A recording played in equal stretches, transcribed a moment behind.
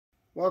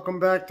Welcome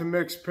back to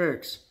Mixed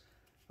Picks.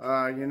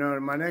 My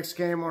next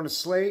game on the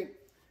slate,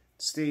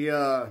 it's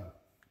the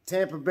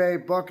Tampa Bay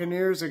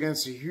Buccaneers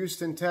against the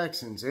Houston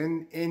Texans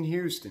in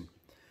Houston.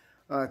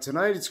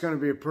 Tonight it's going to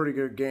be a pretty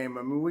good game.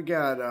 I mean, we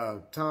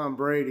got Tom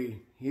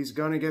Brady. He's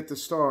going to get the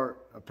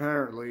start.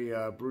 Apparently,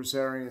 Bruce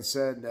Arians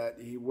said that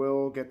he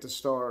will get the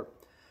start.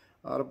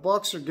 The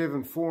Bucs are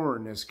given 4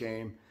 in this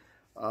game.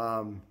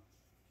 On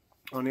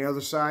the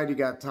other side, you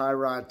got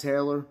Tyrod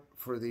Taylor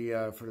for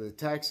the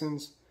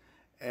Texans.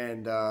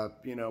 And,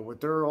 with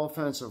their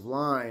offensive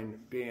line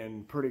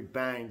being pretty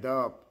banged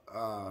up,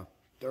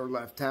 their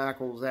left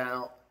tackle's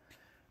out.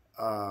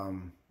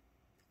 Tyrod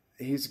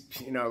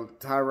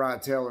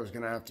Taylor's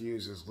going to have to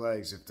use his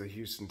legs if the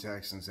Houston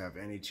Texans have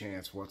any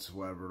chance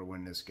whatsoever to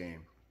win this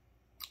game.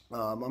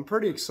 I'm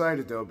pretty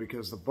excited, though,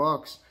 because the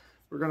Bucs,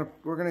 we're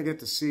gonna get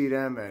to see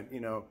them at,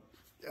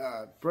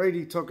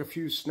 Brady took a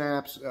few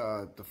snaps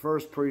the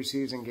first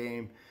preseason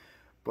game,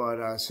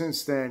 but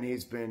since then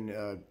he's been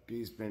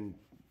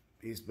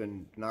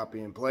not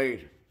being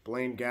played.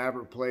 Blaine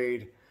Gabbert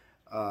played.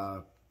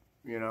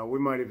 We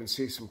might even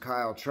see some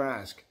Kyle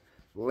Trask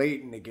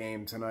late in the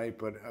game tonight.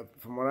 But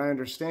from what I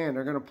understand,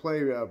 they're going to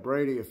play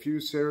Brady a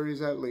few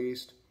series at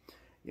least.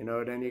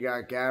 Then you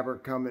got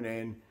Gabbert coming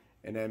in,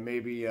 and then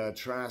maybe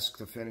Trask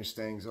to finish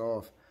things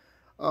off.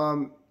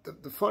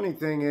 The funny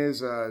thing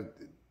is,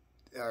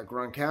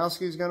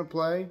 Gronkowski's going to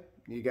play.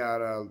 You got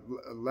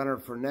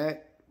Leonard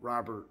Fournette,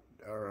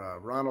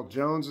 Ronald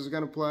Jones is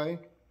going to play.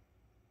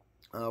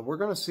 We're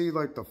going to see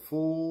like the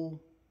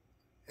full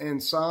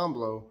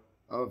ensemble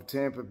of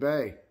Tampa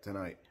Bay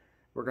tonight.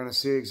 We're going to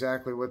see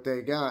exactly what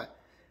they got,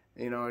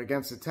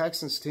 against the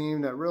Texans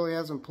team that really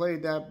hasn't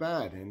played that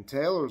bad. And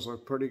Taylor's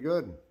looked pretty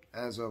good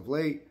as of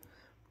late.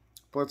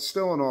 But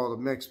still in all, the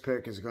mixed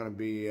pick is going to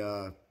be,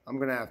 I'm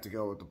going to have to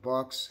go with the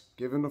Bucs,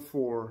 given the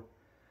 4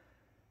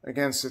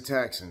 against the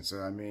Texans.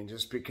 I mean,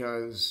 just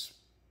because,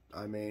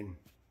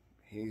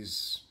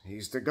 he's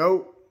the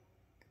GOAT.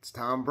 It's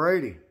Tom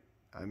Brady.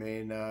 I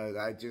mean,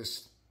 I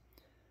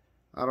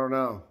don't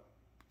know.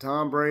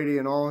 Tom Brady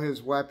and all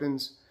his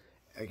weapons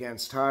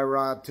against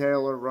Tyrod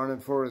Taylor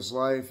running for his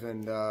life.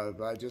 And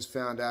I just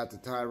found out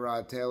that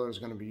Tyrod Taylor is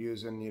going to be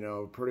using,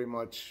 pretty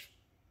much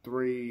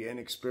 3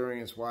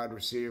 inexperienced wide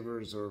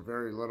receivers or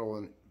very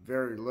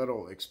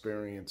little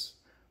experienced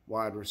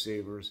wide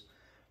receivers.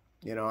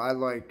 I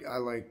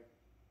like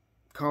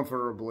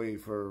comfortably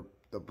for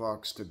the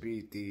Bucs to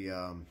beat the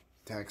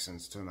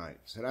Texans tonight.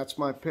 So that's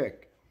my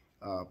pick.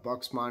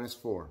 Bucs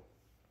 -4.